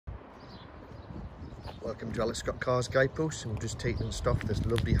Welcome to Alex Scott Cars Guidepost, and we're just taking stock this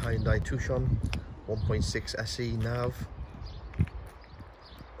lovely Hyundai Tucson 1.6 SE nav.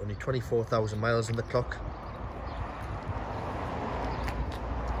 Only 24,000 miles on the clock.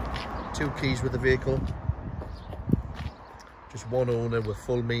 2 keys with the vehicle. Just one owner with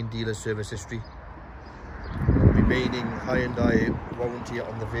full main dealer service history. Remaining Hyundai warranty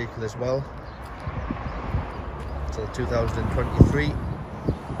on the vehicle as well until 2023.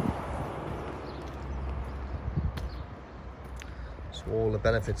 So all the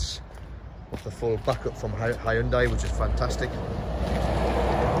benefits of the full backup from Hyundai, which is fantastic.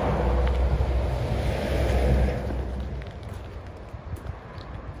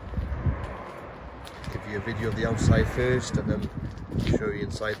 Give you a video of the outside first and then show you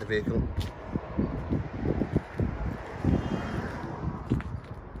inside the vehicle.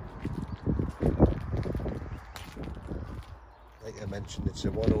 Like I mentioned, it's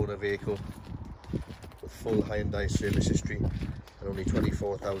a one owner vehicle with full Hyundai service history and only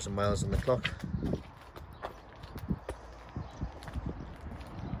 24,000 miles on the clock.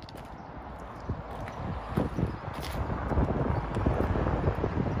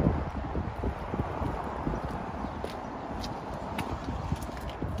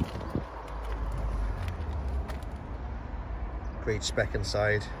 Great spec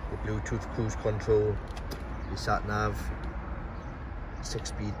inside, the Bluetooth cruise control, the sat nav,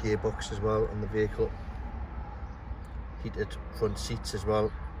 6-speed gearbox as well on the vehicle, heated front seats as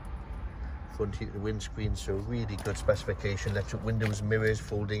well, front heated windscreen, so really good specification. Electric windows and mirrors,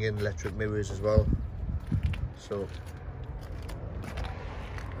 folding in electric mirrors as well, so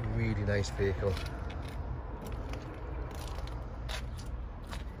a really nice vehicle.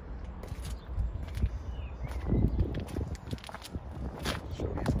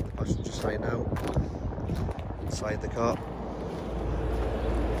 Passenger side now, inside the car.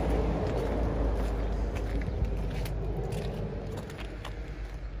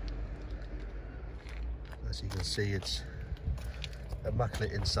 As you can see, it's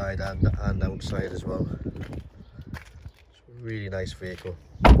immaculate inside and outside as well. It's a really nice vehicle.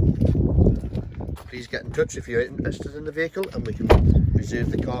 Please get in touch if you're interested in the vehicle, and we can reserve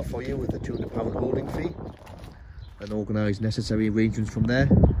the car for you with a £200 holding fee and organise necessary arrangements from there.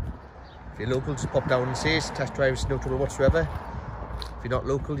 If you're local, just pop down and see us. Test drives, no trouble whatsoever. If you're not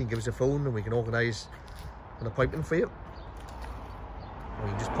local, you can give us a phone and we can organise an appointment for you. Or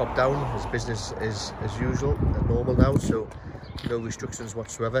you can just pop down, as business is as usual and normal now, so no restrictions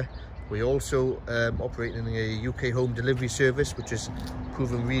whatsoever. We also operate in a UK home delivery service, which is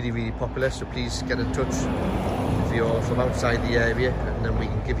proven really popular, so please get in touch if you're from outside the area, and then we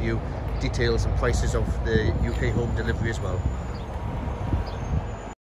can give you details and prices of the UK home delivery as well.